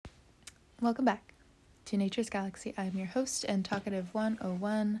Welcome back to Nature's Galaxy. I'm your host and talkative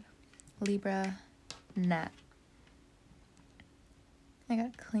 101, Libra Nat. I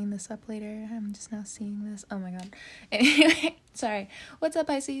gotta clean this up later. I'm just now seeing this. Oh my god. Anyway, sorry. What's up,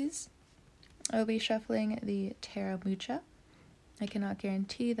 Pisces? I'll be shuffling the Tarot Mucha. I cannot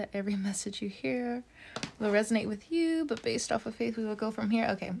guarantee that every message you hear will resonate with you, but based off of faith, we will go from here.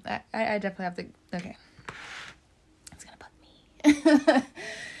 Okay, I definitely have to... Okay. It's gonna bug me.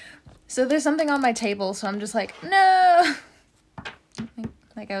 So there's something on my table, so I'm just like, no!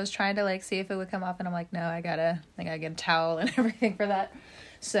 Like, I was trying to, see if it would come off, and I'm like, no, I gotta get a towel and everything for that.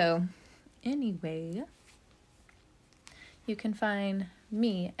 So, anyway, you can find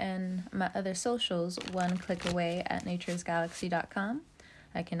me and my other socials one click away at naturesgalaxy.com.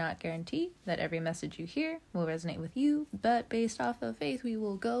 I cannot guarantee that every message you hear will resonate with you, but based off of faith, we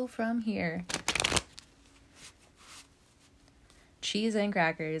will go from here. Cheese and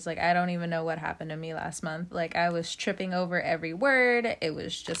crackers. I don't even know what happened to me last month. I was tripping over every word. It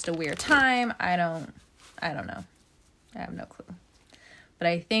was just a weird time. I don't know. I have no clue. But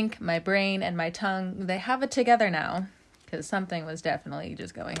I think my brain and my tongue, they have it together now. Because something was definitely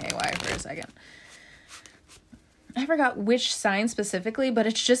just going haywire for a second. I forgot which sign specifically, but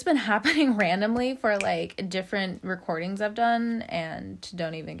it's just been happening randomly for different recordings I've done. And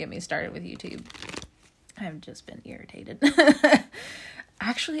don't even get me started with YouTube. I've just been irritated.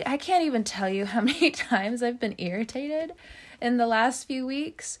 Actually, I can't even tell you how many times I've been irritated in the last few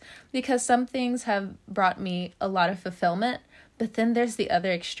weeks because some things have brought me a lot of fulfillment, but then there's the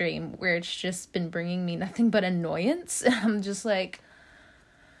other extreme where it's just been bringing me nothing but annoyance. And I'm just like,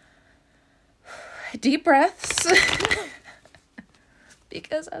 deep breaths.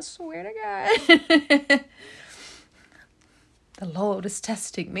 Because I swear to God, the Lord is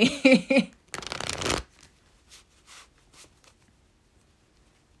testing me.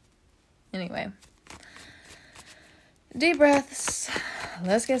 Anyway, deep breaths.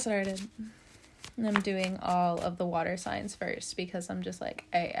 Let's get started. I'm doing all of the water signs first because I'm just I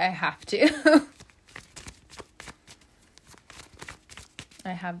have to. I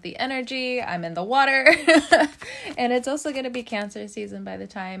have the energy. I'm in the water. And it's also going to be Cancer season by the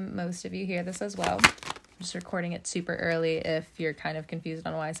time most of you hear this as well. I'm just recording it super early if you're kind of confused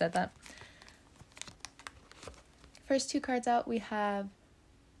on why I said that. First two cards out, we have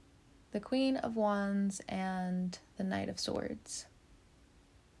the Queen of Wands and the Knight of Swords.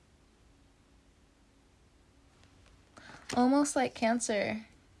 Almost like Cancer,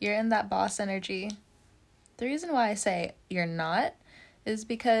 you're in that boss energy. The reason why I say you're not is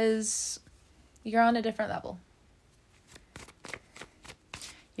because you're on a different level.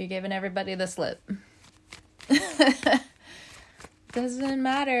 You're giving everybody the slip. Doesn't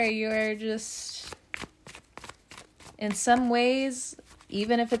matter. You're just, in some ways,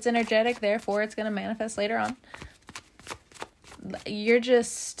 even if it's energetic, therefore it's going to manifest later on. You're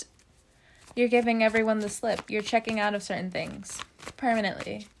giving everyone the slip. You're checking out of certain things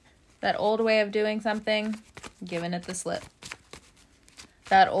permanently. That old way of doing something, giving it the slip.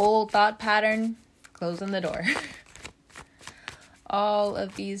 That old thought pattern, closing the door. All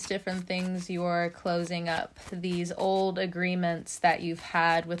of these different things you're closing up. These old agreements that you've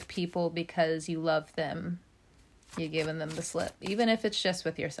had with people because you love them. You're giving them the slip. Even if it's just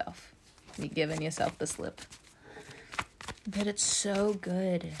with yourself. You're giving yourself the slip. But it's so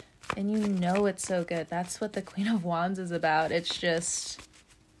good. And you know it's so good. That's what the Queen of Wands is about. It's just...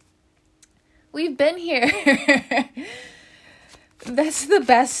 we've been here. That's the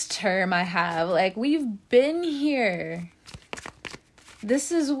best term I have. We've been here.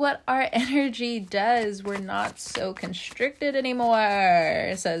 This is what our energy does. We're not so constricted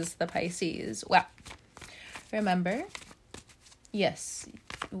anymore, says the Pisces. Wow. Remember, yes,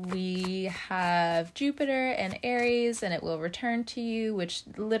 we have Jupiter and Aries, and it will return to you, which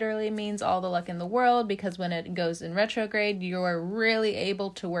literally means all the luck in the world, because when it goes in retrograde, you're really able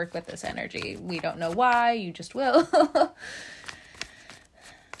to work with this energy. We don't know why, you just will.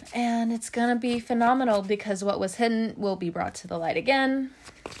 And it's gonna be phenomenal, because what was hidden will be brought to the light again.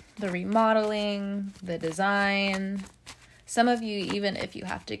 The remodeling, the design. Some of you, even if you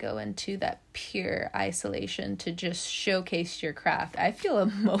have to go into that pure isolation to just showcase your craft. I feel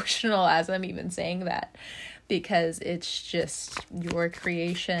emotional as I'm even saying that, because it's just your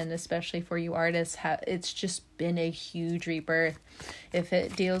creation, especially for you artists. It's just been a huge rebirth. If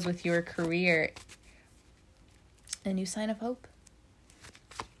it deals with your career, a new sign of hope.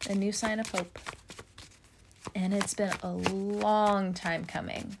 A new sign of hope. And it's been a long time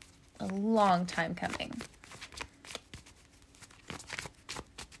coming. A long time coming.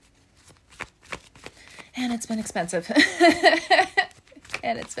 And it's been expensive.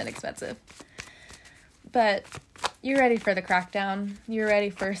 and it's been expensive. But you're ready for the crackdown. You're ready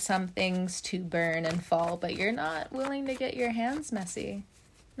for some things to burn and fall, but you're not willing to get your hands messy.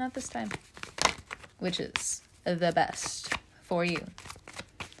 Not this time. Which is the best for you.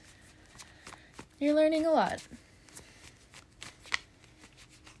 You're learning a lot.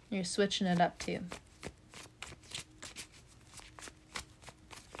 You're switching it up too.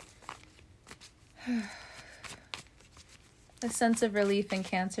 A sense of relief in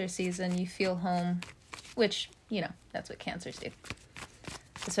Cancer season. You feel home, which, that's what Cancers do.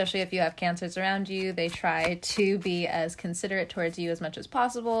 Especially if you have Cancers around you, they try to be as considerate towards you as much as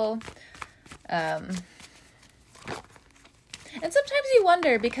possible. And sometimes you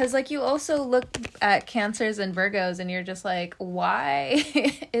wonder, because you also look at Cancers and Virgos and you're just like, why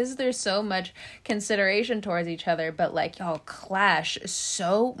is there so much consideration towards each other, but y'all clash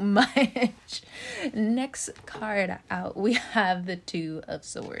so much? Next card out, we have the Two of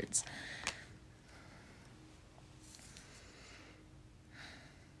Swords.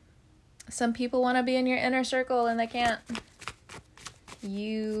 Some people want to be in your inner circle and they can't.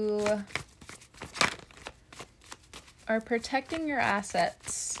 You are protecting your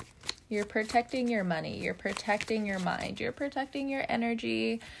assets. You're protecting your money. You're protecting your mind. You're protecting your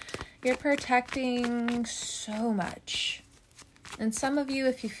energy. You're protecting so much. And some of you,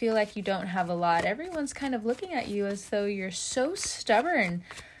 if you feel like you don't have a lot, everyone's kind of looking at you as though you're so stubborn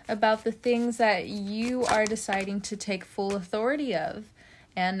about the things that you are deciding to take full authority of.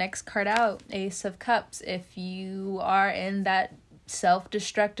 And next card out, Ace of Cups. If you are in that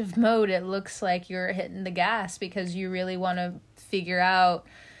self-destructive mode, it looks like you're hitting the gas because you really want to figure out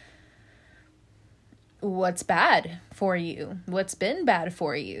what's bad for you, what's been bad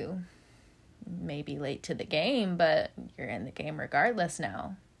for you. Maybe late to the game, but you're in the game regardless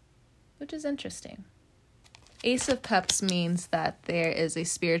now, which is interesting. Ace of Cups means that there is a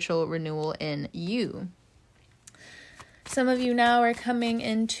spiritual renewal in you. Some of you now are coming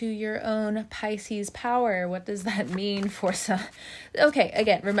into your own Pisces power. What does that mean for some? Okay,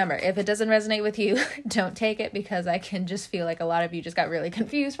 again, remember, if it doesn't resonate with you, don't take it, because I can just feel like a lot of you just got really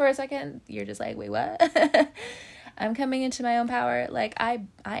confused for a second. You're just like, wait, what? I'm coming into my own power. I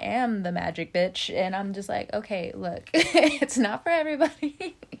am the magic bitch. And I'm just like, okay, look, it's not for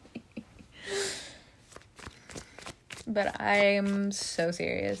everybody. But I'm so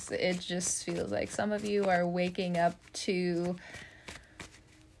serious. It just feels like some of you are waking up to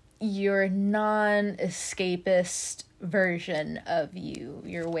your non-escapist version of you.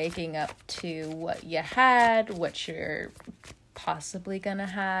 You're waking up to what you had, what you're possibly gonna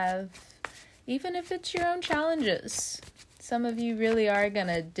have, even if it's your own challenges. Some of you really are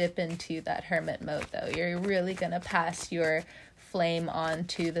gonna dip into that hermit mode, though. You're really gonna pass your flame on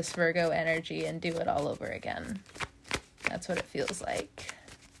to this Virgo energy and do it all over again. That's what it feels like.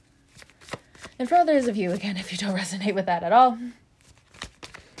 And for others of you, again, if you don't resonate with that at all,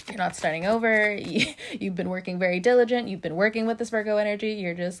 you're not starting over. You've been working very diligent. You've been working with this Virgo energy.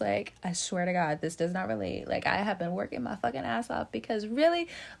 You're just like, I swear to God, this does not relate. I have been working my fucking ass off, because really,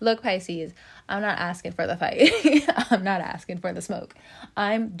 look, Pisces, I'm not asking for the fight. I'm not asking for the smoke.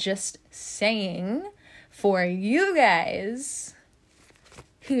 I'm just saying, for you guys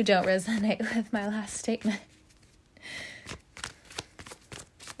who don't resonate with my last statement,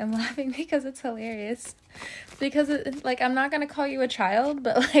 I'm laughing because it's hilarious. Because I'm not going to call you a child,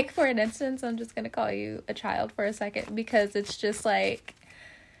 but for an instance, I'm just going to call you a child for a second, because it's just I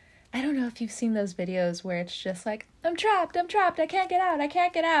don't know if you've seen those videos where it's just I'm trapped, I can't get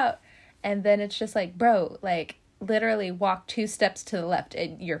out. And then it's just bro, literally walk 2 steps to the left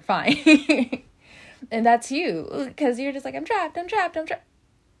and you're fine. And that's you, because you're just I'm trapped.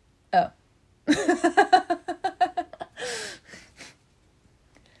 Oh.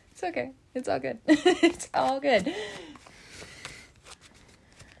 It's okay. It's all good. It's all good.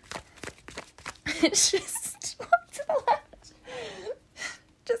 It's just walk to the left.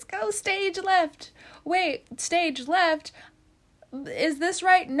 Just go stage left. Wait, stage left? Is this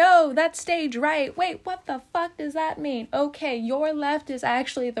right? No, that's stage right. Wait, what the fuck does that mean? Okay, your left is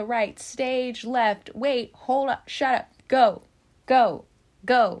actually the right. Stage left. Wait, hold up. Shut up. Go.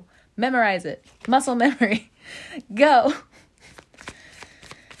 Memorize it. Muscle memory. Go.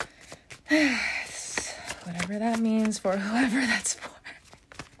 Whatever that means for whoever that's for.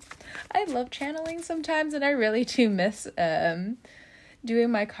 I love channeling sometimes, and I really do miss doing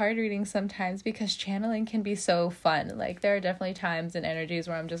my card reading sometimes, because channeling can be so fun. There are definitely times and energies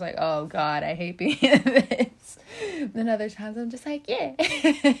where I'm just oh God, I hate being in this. Then other times I'm just yeah.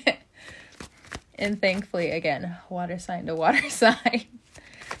 And thankfully, again, water sign to water sign,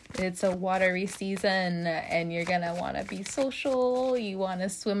 It's a watery season and you're gonna want to be social. You want to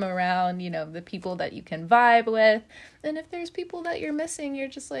swim around, the people that you can vibe with. And if there's people that you're missing, you're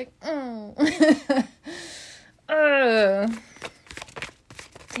just like, oh, oh,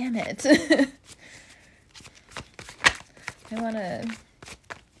 damn it.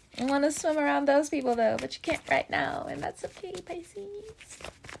 I want to swim around those people though, but you can't right now, and that's okay, Pisces.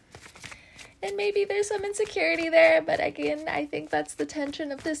 And maybe there's some insecurity there, but again, I think that's the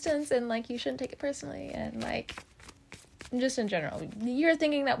tension of distance, and you shouldn't take it personally, and just in general, you're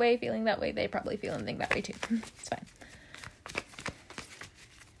thinking that way, feeling that way, they probably feel and think that way too. It's fine.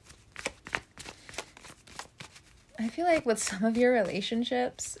 I feel like with some of your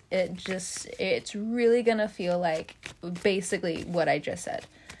relationships, it's really gonna feel like basically what I just said.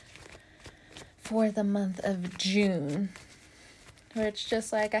 For the month of June, where it's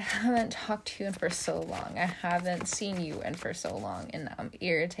just I haven't talked to you in for so long. I haven't seen you in for so long, and I'm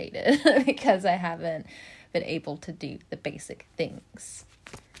irritated because I haven't been able to do the basic things.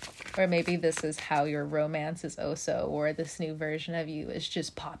 Or maybe this is how your romance is also, or this new version of you is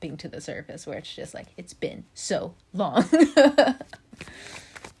just popping to the surface, where it's just it's been so long.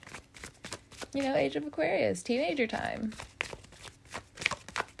 Age of Aquarius, teenager time.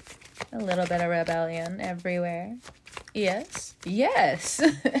 A little bit of rebellion everywhere. Yes.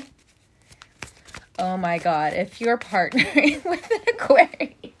 Oh my God, if you're partnering with an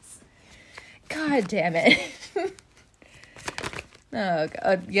Aquarius, God damn it. Oh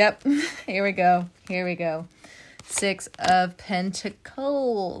God, yep, here we go. 6 of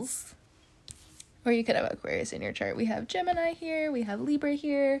Pentacles. Or you could have Aquarius in your chart. We have Gemini here, we have Libra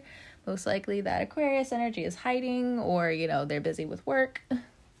here. Most likely that Aquarius energy is hiding, or, they're busy with work.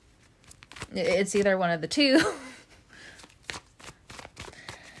 It's either one of the two.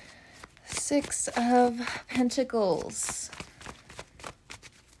 6 of Pentacles.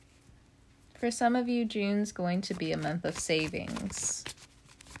 For some of you, June's going to be a month of savings.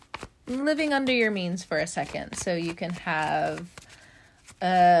 Living under your means for a second, so you can have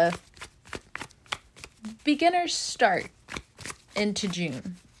a beginner's start into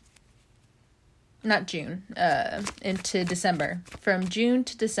June. Not June, into December. From June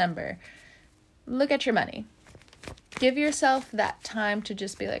to December. Look at your money. Give yourself that time to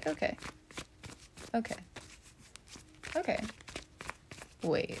just be like, okay.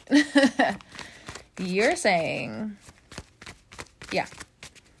 Wait. You're saying, yeah.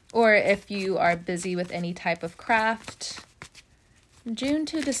 Or if you are busy with any type of craft, June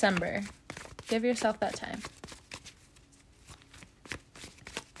to December. Give yourself that time.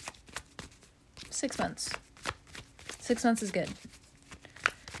 6 months. 6 months is good.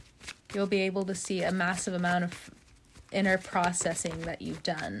 You'll be able to see a massive amount of inner processing that you've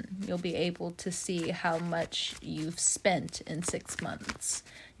done. You'll be able to see how much you've spent in 6 months.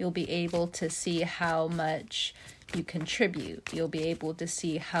 You'll be able to see how much you contribute. You'll be able to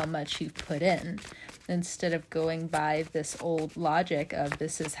see how much you've put in, instead of going by this old logic of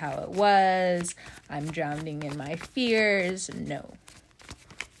this is how it was, I'm drowning in my fears. No.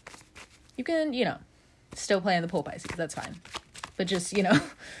 You can, still play in the pool, Pisces. That's fine. But just,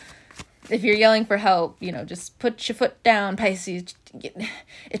 if you're yelling for help, just put your foot down, Pisces.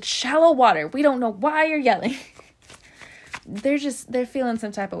 It's shallow water. We don't know why you're yelling. They're feeling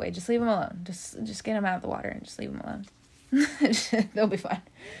some type of way. Just leave them alone. Just get them out of the water and just leave them alone. They'll be fine.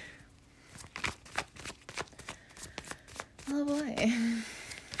 Oh boy.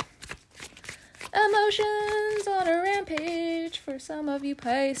 Emotions on a rampage for some of you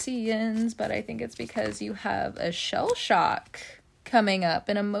Pisceans, but I think it's because you have a shell shock coming up,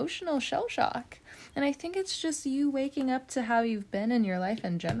 an emotional shell shock. And I think it's just you waking up to how you've been in your life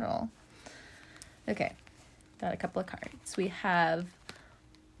in general. Okay, got a couple of cards. We have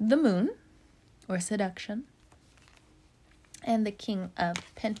the Moon, or seduction, and the King of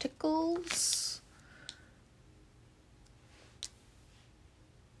Pentacles.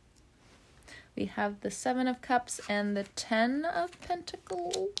 We have the 7 of Cups and the 10 of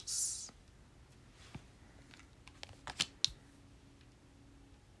Pentacles.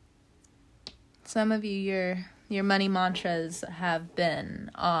 Some of you, your money mantras have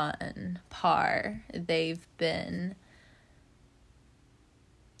been on par. They've been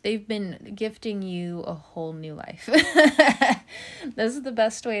gifting you a whole new life. This is the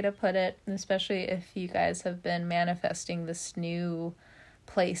best way to put it, especially if you guys have been manifesting this new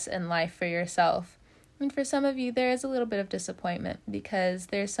place in life for yourself. And for some of you, there is a little bit of disappointment because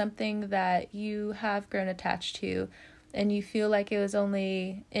there's something that you have grown attached to, and you feel like it was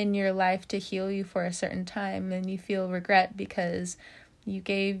only in your life to heal you for a certain time, and you feel regret because you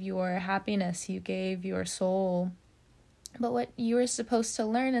gave your happiness, you gave your soul But what you were supposed to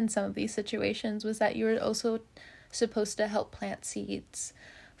learn in some of these situations was that you were also supposed to help plant seeds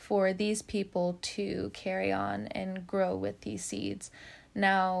for these people to carry on and grow with these seeds.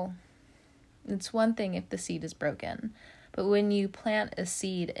 Now, it's one thing if the seed is broken, but when you plant a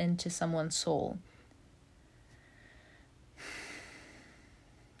seed into someone's soul,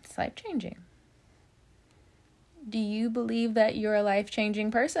 it's life-changing. Do you believe that you're a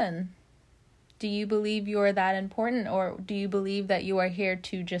life-changing person? Do you believe you're that important, or do you believe that you are here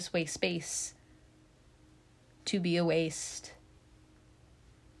to just waste space? To be a waste?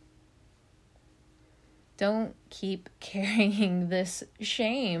 Don't keep carrying this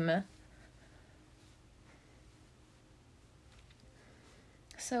shame.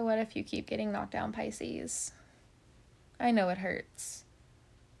 So what if you keep getting knocked down, Pisces? I know it hurts.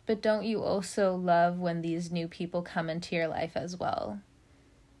 But don't you also love when these new people come into your life as well?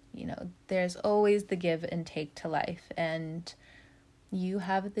 You know, there's always the give and take to life, and you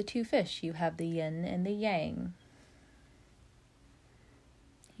have the two fish. You have the yin and the yang.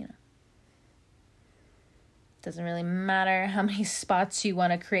 You know, doesn't really matter how many spots you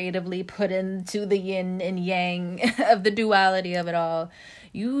want to creatively put into the yin and yang of the duality of it all.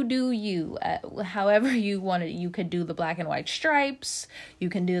 You do you, however you want it. You could do the black and white stripes. You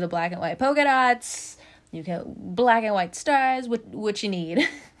can do the black and white polka dots. You can black and white stars, what you need.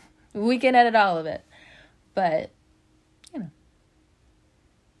 We can edit all of it. But, you know,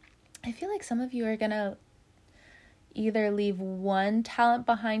 I feel like some of you are going to either leave one talent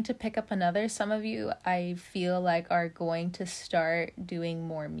behind to pick up another. Some of you, I feel like, are going to start doing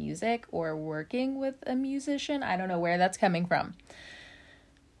more music or working with a musician. I don't know where that's coming from.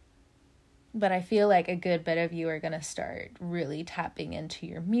 But I feel like a good bit of you are going to start really tapping into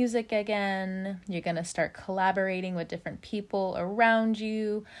your music again. You're going to start collaborating with different people around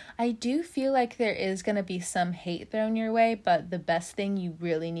you. I do feel like there is going to be some hate thrown your way, but the best thing you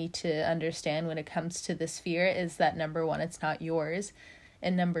really need to understand when it comes to this fear is that, number one, it's not yours.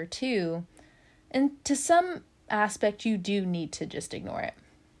 And number two, and to some aspect, you do need to just ignore it.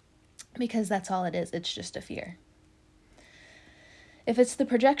 Because that's all it is. It's just a fear. If it's the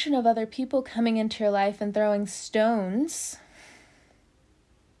projection of other people coming into your life and throwing stones,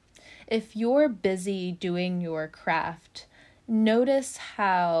 if you're busy doing your craft, notice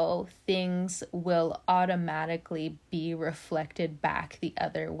how things will automatically be reflected back the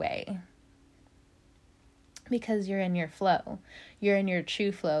other way. Because you're in your flow. You're in your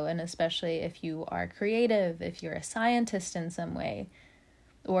true flow. And especially if you are creative, if you're a scientist in some way,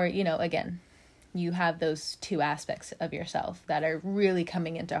 or, you know, again, you have those two aspects of yourself that are really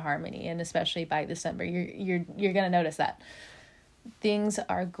coming into harmony. And especially by December, you're going to notice that things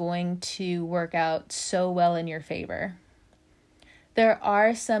are going to work out so well in your favor. There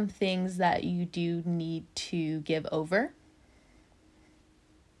are some things that you do need to give over.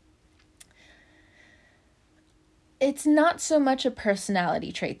 It's not so much a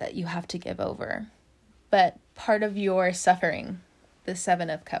personality trait that you have to give over, but part of your suffering, the Seven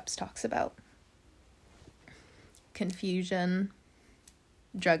of Cups talks about. Confusion,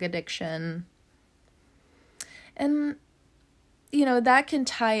 drug addiction, and, you know, that can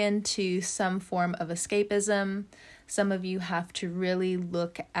tie into some form of escapism. Some of you have to really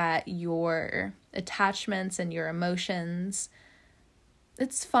look at your attachments and your emotions.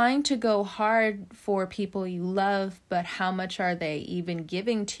 It's fine to go hard for people you love, but how much are they even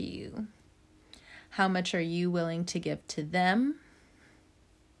giving to you? How much are you willing to give to them?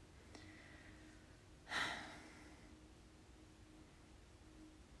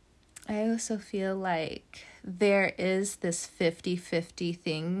 I also feel like there is this 50-50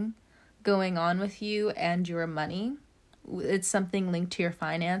 thing going on with you and your money. It's something linked to your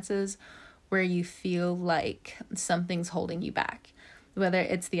finances where you feel like something's holding you back. Whether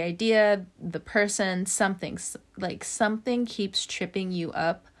it's the idea, the person, something keeps tripping you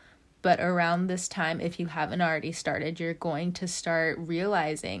up. But around this time, if you haven't already started, you're going to start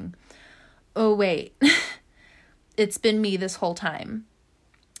realizing, oh, wait, it's been me this whole time.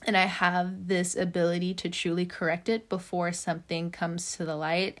 And I have this ability to truly correct it before something comes to the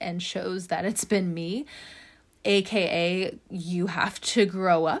light and shows that it's been me. AKA, you have to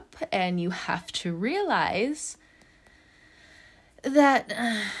grow up and you have to realize that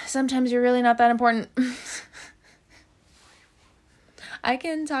sometimes you're really not that important. I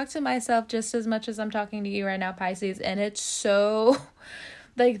can talk to myself just as much as I'm talking to you right now, Pisces. And it's so,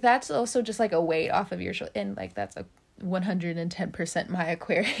 like, that's also just like a weight off of your shoulder. And like, that's a 110% my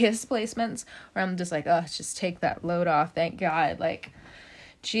Aquarius placements where I'm just like, oh, just take that load off. Thank God. Like,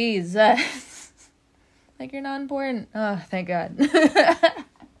 Jesus. Like, you're not important. Oh, thank God.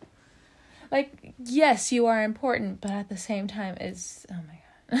 Like, yes, you are important, but at the same time is, oh my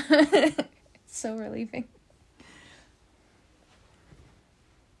God, it's so relieving.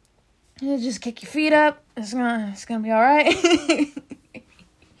 You just kick your feet up. It's gonna be all right.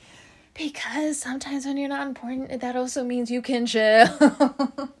 Because sometimes when you're not important, that also means you can chill.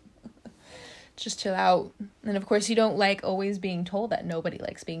 Just chill out. And of course, you don't like always being told that. Nobody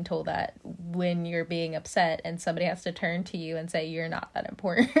likes being told that when you're being upset and somebody has to turn to you and say you're not that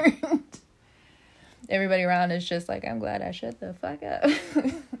important. Everybody around is just like, I'm glad I shut the fuck up.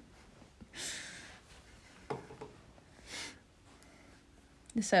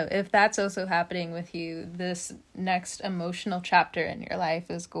 So if that's also happening with you, this next emotional chapter in your life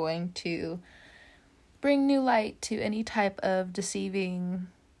is going to bring new light to any type of deceiving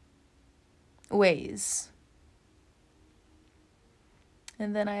ways.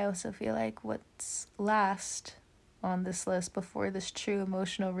 And then I also feel like what's last on this list before this true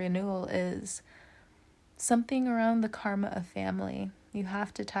emotional renewal is something around the karma of family. You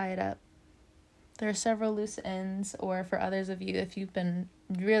have to tie it up. There are several loose ends, or for others of you, if you've been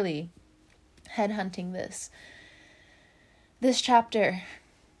really headhunting this chapter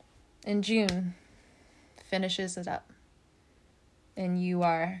in June finishes it up. And you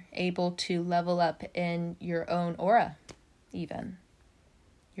are able to level up in your own aura, even.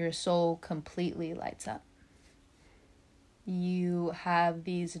 Your soul completely lights up. You have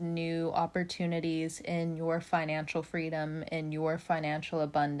these new opportunities in your financial freedom, in your financial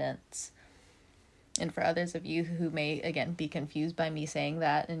abundance. And for others of you who may, again, be confused by me saying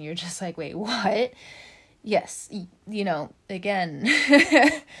that, and you're just like, wait, what? Yes, again,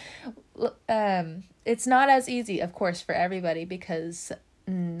 it's not as easy, of course, for everybody, because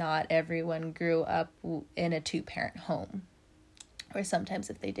not everyone grew up in a 2-parent home. Or sometimes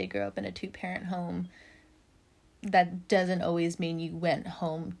if they did grow up in a 2-parent home, that doesn't always mean you went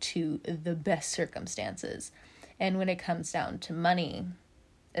home to the best circumstances. And when it comes down to money,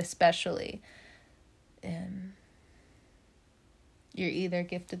 especially, you're either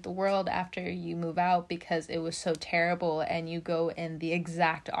gifted the world after you move out because it was so terrible and you go in the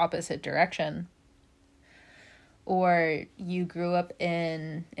exact opposite direction, or you grew up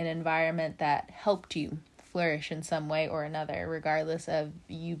in an environment that helped you flourish in some way or another, regardless of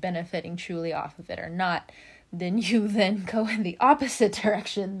you benefiting truly off of it or not. Then you then go in the opposite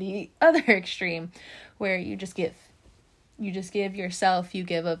direction, the other extreme, where you just give yourself, you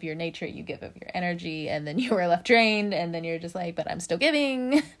give of your nature, you give of your energy, and then you are left drained, and then you're just like, but I'm still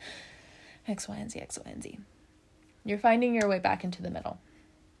giving. X, Y, and Z, X, Y, and Z. You're finding your way back into the middle.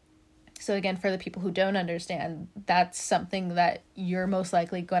 So again, for the people who don't understand, that's something that you're most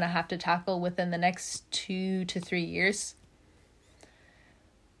likely going to have to tackle within the next 2 to 3 years.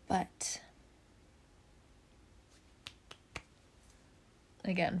 But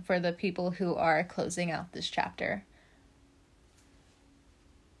again, for the people who are closing out this chapter,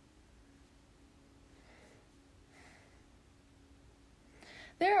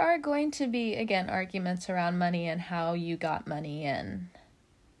 there are going to be, again, arguments around money and how you got money and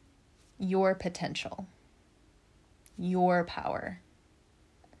your potential, your power.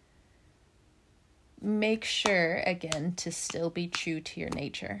 Make sure, again, to still be true to your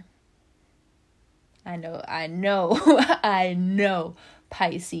nature. I know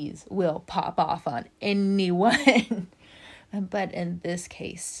Pisces will pop off on anyone. But in this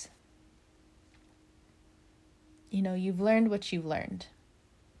case, you've learned what you've learned.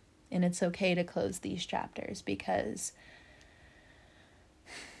 And it's okay to close these chapters because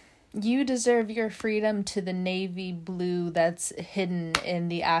you deserve your freedom to the navy blue that's hidden in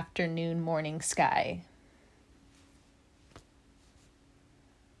the afternoon morning sky.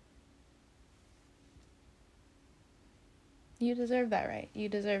 You deserve that right. You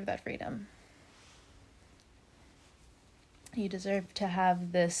deserve that freedom. You deserve to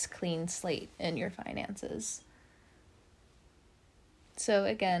have this clean slate in your finances. So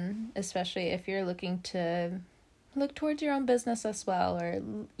again, especially if you're looking to look towards your own business as well, or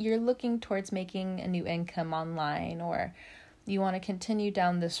you're looking towards making a new income online, or you want to continue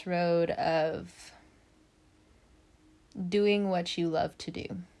down this road of doing what you love to do.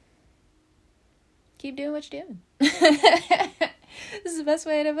 Keep doing what you're doing. This is the best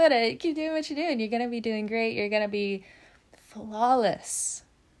way to put it. Keep doing what you're doing. You're going to be doing great. You're going to be flawless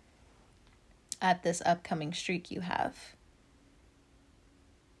at this upcoming streak you have.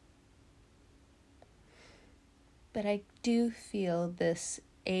 But I do feel this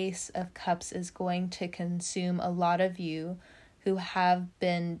Ace of Cups is going to consume a lot of you who have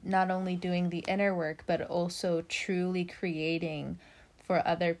been not only doing the inner work, but also truly creating for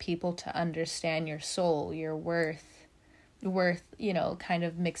other people to understand your soul, your worth, worth, kind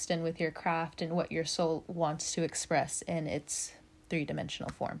of mixed in with your craft and what your soul wants to express in its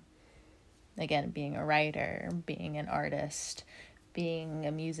three-dimensional form. Again, being a writer, being an artist, being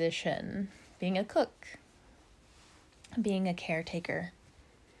a musician, being a cook, being a caretaker.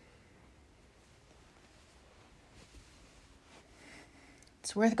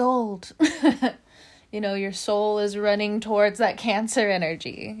 It's worth gold. Your soul is running towards that Cancer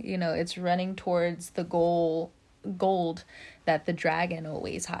energy. It's running towards the gold that the dragon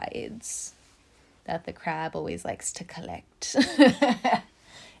always hides, that the crab always likes to collect,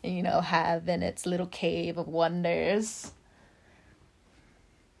 and, have in its little cave of wonders.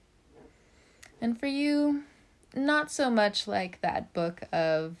 And for you, not so much like that book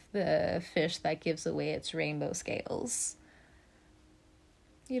of the fish that gives away its rainbow scales.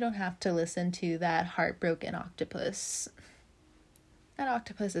 You don't have to listen to that heartbroken octopus. That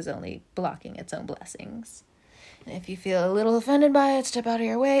octopus is only blocking its own blessings. And if you feel a little offended by it, step out of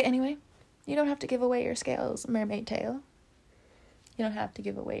your way. Anyway, you don't have to give away your scales, mermaid tail. You don't have to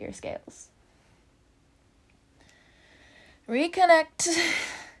give away your scales. Reconnect.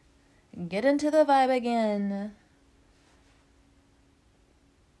 Get into the vibe again.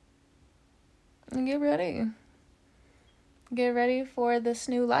 And get ready. Get ready for this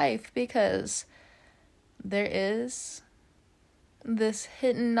new life, because there is this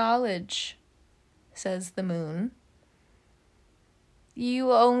hidden knowledge, says the moon.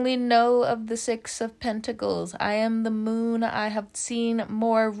 You only know of the Six of Pentacles. I am the moon. I have seen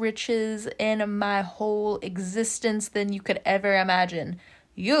more riches in my whole existence than you could ever imagine.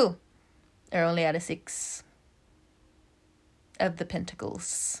 You are only at a 6 of the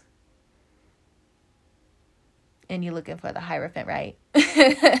Pentacles. And you're looking for the Hierophant, right?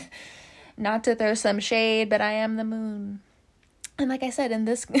 Not to throw some shade, but I am the moon. And like I said, in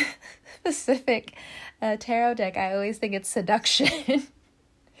this specific tarot deck, I always think it's seduction,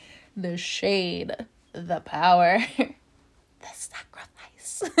 the shade, the power, the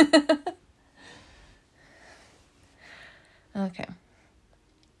sacrifice. Okay.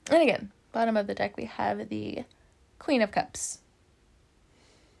 And again, bottom of the deck, we have the Queen of Cups.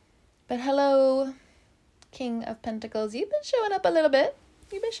 But hello, King of Pentacles. You've been showing up a little bit.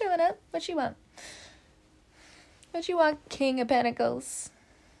 You've been showing up. What you want? What you want, King of Pentacles?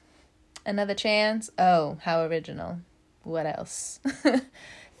 Another chance? Oh, how original. What else?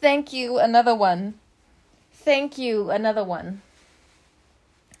 Thank you, another one. Thank you, another one.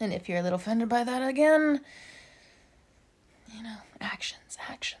 And if you're a little offended by that again, actions.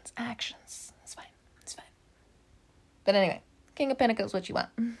 It's fine. But anyway, King of Pentacles, what you want?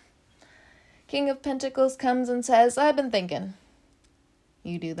 King of Pentacles comes and says, I've been thinking.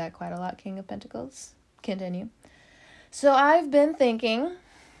 You do that quite a lot, King of Pentacles. Continue. So I've been thinking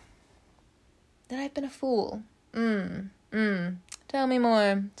that I've been a fool. Tell me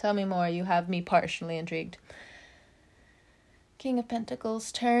more. You have me partially intrigued. King of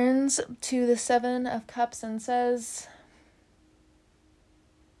Pentacles turns to the 7 of Cups and says,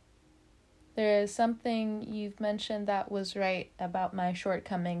 there is something you've mentioned that was right about my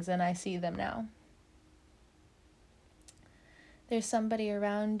shortcomings, and I see them now. There's somebody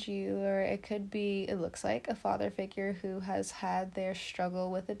around you, or it looks like a father figure who has had their struggle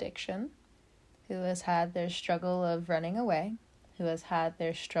with addiction, who has had their struggle of running away, who has had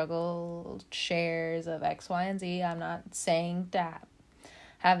their struggle shares of X, Y, and Z. I'm not saying to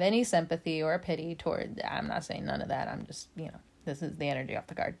have any sympathy or pity toward, I'm not saying none of that. I'm just, this is the energy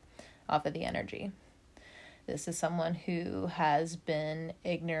off of the energy. This is someone who has been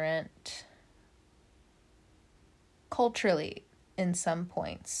ignorant culturally in some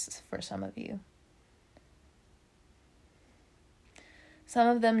points for some of you. Some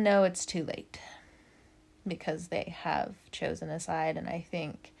of them know it's too late because they have chosen a side, and I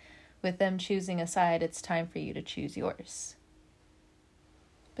think with them choosing a side, it's time for you to choose yours.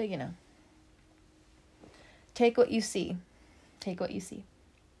 But take what you see.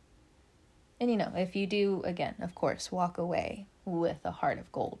 And if you do, again, of course, walk away with a heart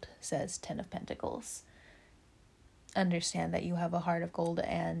of gold, says 10 of Pentacles. Understand that you have a heart of gold,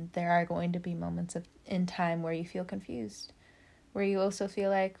 and there are going to be moments in time where you feel confused, where you also feel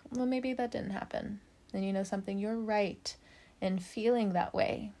like, well, maybe that didn't happen. And something, you're right in feeling that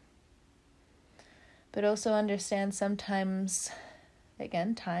way. But also understand sometimes,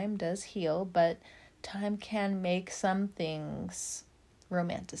 again, time does heal, but time can make some things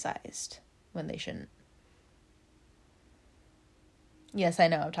romanticized when they shouldn't. Yes, I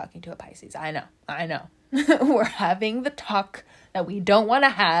know I'm talking to a Pisces. I know. We're having the talk that we don't want to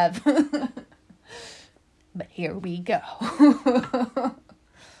have. But here we go.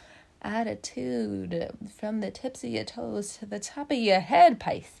 attitude from the tips of your toes to the top of your head,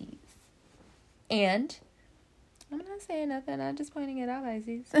 Pisces. And I'm not saying nothing, I'm just pointing it out,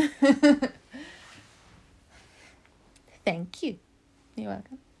 Pisces. Thank you. You're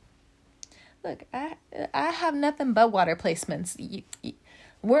welcome. Look, I have nothing but water placements.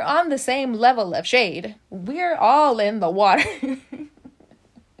 We're on the same level of shade. We're all in the water.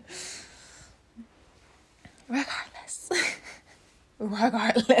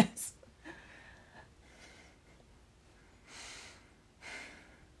 Regardless.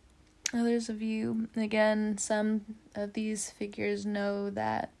 Others of you, again, some of these figures know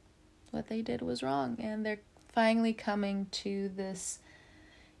that what they did was wrong, and they're finally coming to this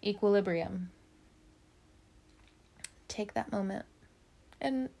equilibrium. Take that moment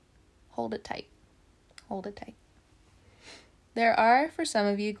and hold it tight. Hold it tight. There are, for some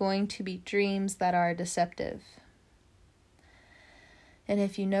of you, going to be dreams that are deceptive. And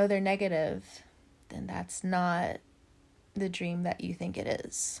if you know they're negative, then that's not the dream that you think it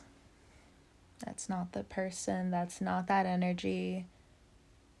is. That's not the person. That's not that energy.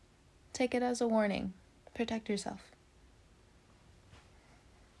 Take it as a warning. Protect yourself.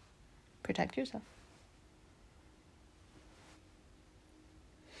 Protect yourself.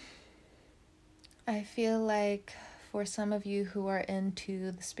 I feel like for some of you who are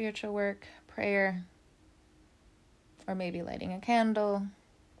into the spiritual work, prayer, or maybe lighting a candle,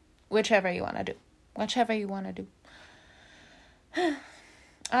 whichever you want to do. Whichever you want to do.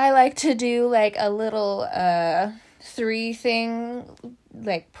 I like to do like a little 3 thing,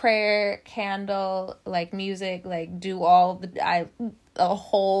 like prayer, candle, like music, like do all a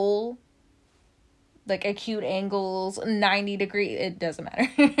whole, like acute angles, 90 degree, it doesn't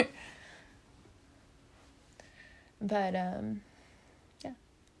matter. But yeah.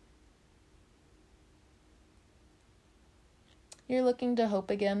 You're looking to hope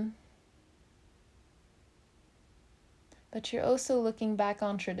again. But you're also looking back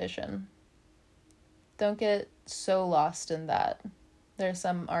on tradition. Don't get so lost in that. There's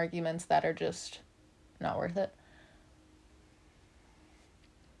some arguments that are just not worth it.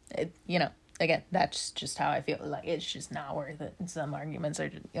 Again, that's just how I feel. Like, it's just not worth it. And some arguments are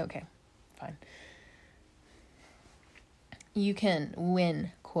just, okay, fine. You can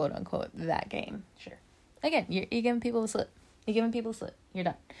win, quote unquote, that game. Sure. Again, you're giving people a slip. You're giving people a slip. You're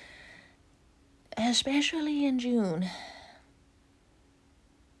done. Especially in June.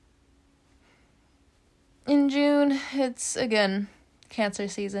 In June, it's, again, Cancer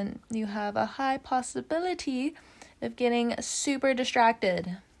season. You have a high possibility of getting super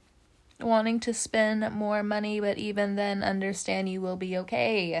distracted. Wanting to spend more money, but even then understand you will be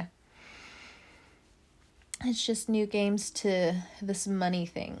okay. It's just new games to this money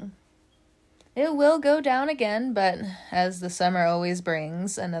thing. It will go down again, but as the summer always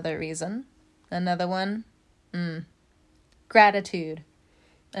brings, another reason. Another one, gratitude.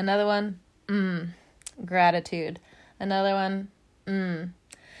 Another one, gratitude. Another one,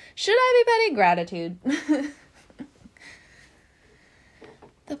 should I be petty? Gratitude.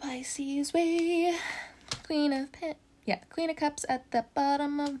 The Pisces way. Queen of Cups at the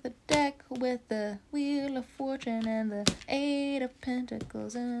bottom of the deck with the Wheel of Fortune and the 8 of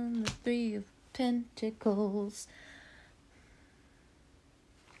Pentacles and the 3 of Pentacles.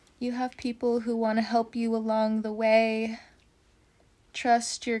 You have people who want to help you along the way.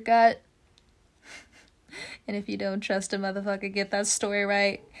 Trust your gut. And if you don't trust a motherfucker, get that story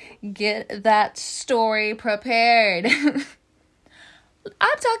right. Get that story prepared.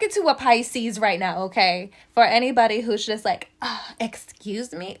 I'm talking to a Pisces right now, okay? For anybody who's just like,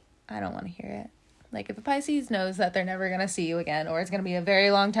 excuse me, I don't want to hear it. Like, if a Pisces knows that they're never going to see you again, or it's going to be a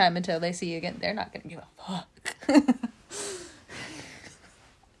very long time until they see you again, they're not going to give a fuck.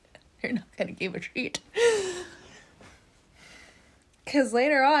 They're not going to give a treat. Because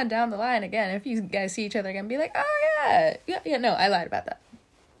later on down the line, again, if you guys see each other again, be like, oh, yeah, no, I lied about that.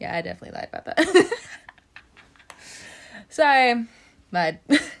 Yeah, I definitely lied about that. Sorry. Lied.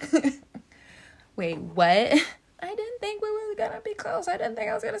 Wait, what? I didn't think we were gonna be close. I didn't think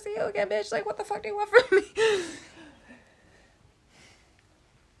I was gonna see you again, bitch. Like, what the fuck do you want from me?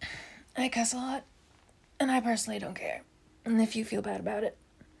 I cuss a lot, and I personally don't care. And if you feel bad about it,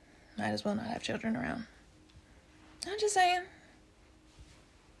 might as well not have children around. I'm just saying.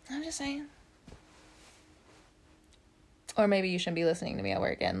 Or maybe you shouldn't be listening to me at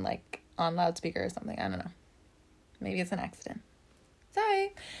work and, like, on loudspeaker or something. I don't know. Maybe it's an accident.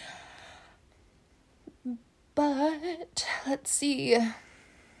 Sorry. But, let's see.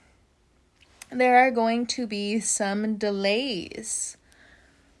 There are going to be some delays,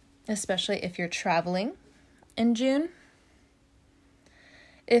 especially if you're traveling in June.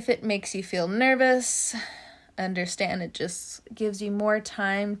 If it makes you feel nervous, understand it just gives you more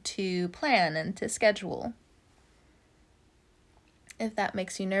time to plan and to schedule. If that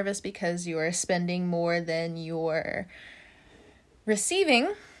makes you nervous because you're spending more than you're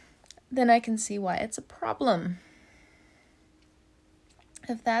receiving, then I can see why it's a problem.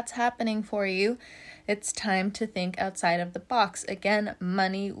 If that's happening for you, it's time to think outside of the box. Again,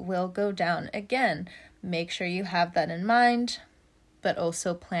 money will go down again. Make sure you have that in mind, but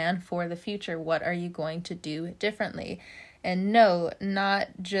also plan for the future. What are you going to do differently? And no, not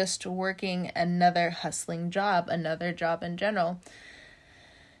just working another hustling job, another job in general.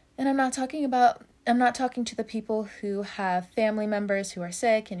 And I'm not talking to the people who have family members who are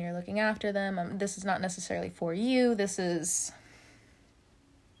sick and you're looking after them. This is not necessarily for you. This is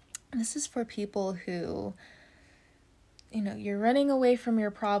for people who, you're running away from your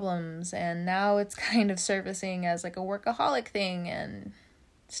problems and now it's kind of servicing as like a workaholic thing, and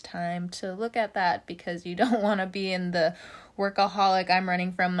it's time to look at that because you don't want to be in the workaholic, I'm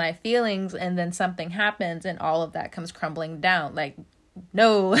running from my feelings, and then something happens and all of that comes crumbling down. Like,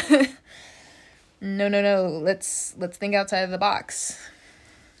 no. No. Let's think outside of the box.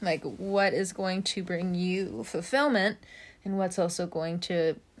 Like, what is going to bring you fulfillment and what's also going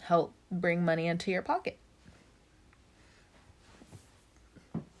to help bring money into your pocket?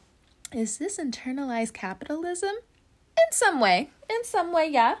 Is this internalized capitalism? In some way,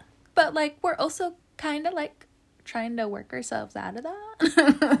 yeah. But like, we're also kind of like trying to work ourselves out of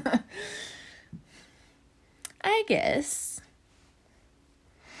that. I guess.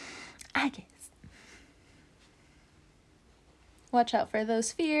 Watch out for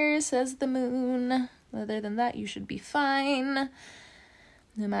those fears, says the moon. Other than that, you should be fine.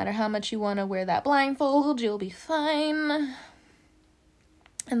 No matter how much you want to wear that blindfold, you'll be fine.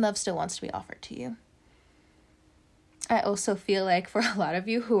 And love still wants to be offered to you. I also feel like for a lot of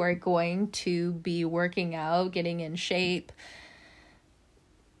you who are going to be working out, getting in shape,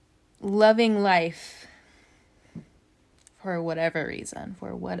 loving life, for whatever reason,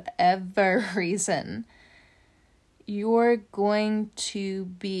 you're going to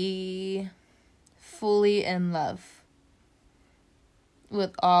be fully in love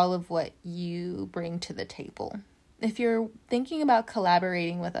with all of what you bring to the table. If you're thinking about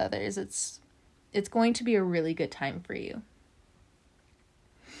collaborating with others, it's going to be a really good time for you.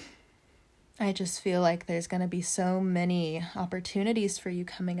 I just feel like there's going to be so many opportunities for you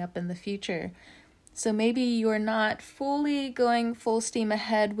coming up in the future. So maybe you're not fully going full steam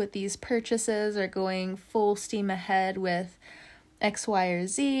ahead with these purchases or going full steam ahead with X, Y, or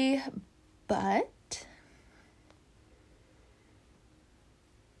Z, but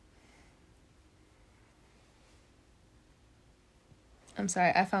I'm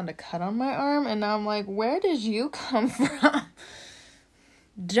sorry, I found a cut on my arm and now I'm like, where did you come from?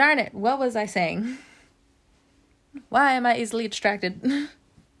 Darn it, what was I saying? Why am I easily distracted?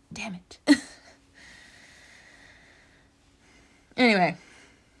 Damn it. Anyway,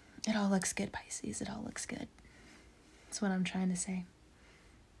 it all looks good, Pisces. It all looks good. That's what I'm trying to say.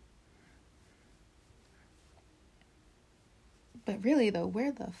 But really, though,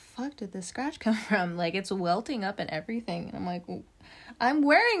 where the fuck did this scratch come from? Like, it's welting up and everything. And I'm like, I'm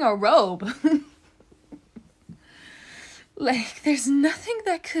wearing a robe. Like, there's nothing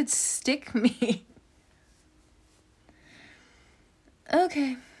that could stick me.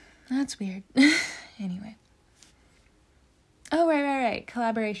 Okay, that's weird. Anyway. Oh, right.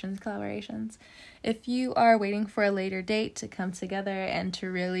 Collaborations. If you are waiting for a later date to come together and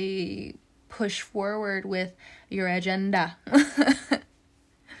to really push forward with your agenda,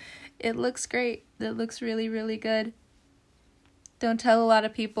 it looks great. It looks really, really good. Don't tell a lot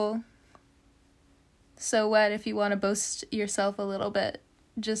of people. So what if you want to boast yourself a little bit?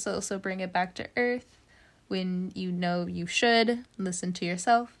 Just also bring it back to earth when you know you should. Listen to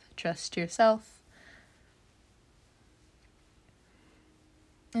yourself. Trust yourself.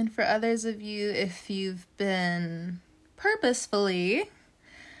 And for others of you, if you've been purposefully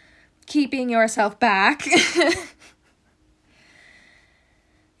keeping yourself back,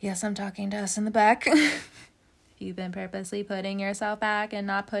 yes, I'm talking to us in the back. If you've been purposely putting yourself back and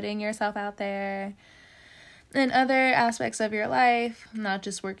not putting yourself out there in other aspects of your life, not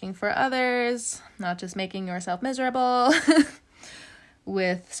just working for others, not just making yourself miserable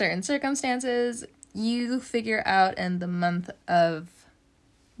with certain circumstances, you figure out in the month of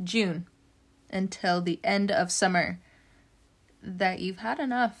June until the end of summer that you've had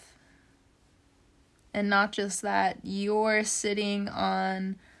enough. And not just that, you're sitting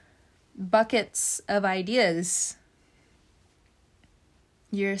on buckets of ideas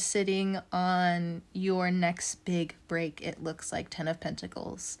You're sitting on your next big break. It looks like 10 of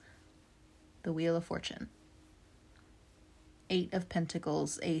Pentacles, the Wheel of Fortune, 8 of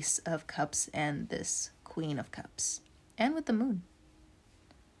Pentacles, Ace of Cups, and this Queen of Cups. And with the Moon.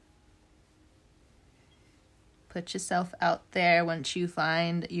 Put yourself out there once you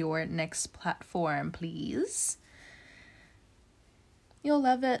find your next platform, please. You'll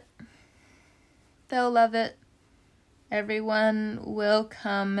love it. They'll love it. Everyone will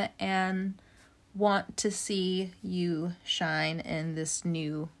come and want to see you shine in this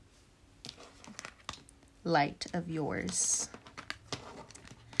new light of yours.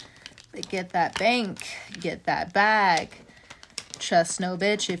 But get that bank, get that bag. Trust no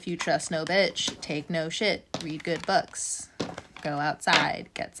bitch if you trust no bitch. Take no shit. Read good books. Go outside.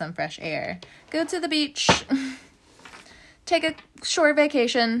 Get some fresh air. Go to the beach. Take a short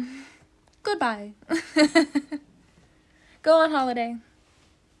vacation. Goodbye. Go on holiday.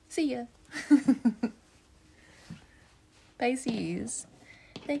 See ya. Pisces,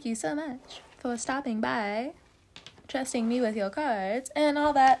 thank you so much for stopping by, trusting me with your cards, and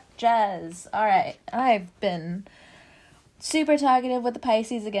all that jazz. All right, I've been super talkative with the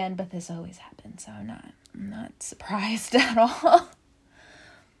Pisces again, but this always happens, so I'm not surprised at all.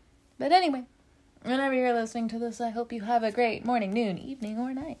 But anyway, whenever you're listening to this, I hope you have a great morning, noon, evening,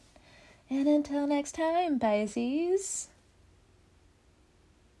 or night. And until next time, Pisces,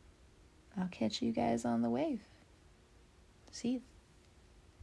 I'll catch you guys on the wave. See you.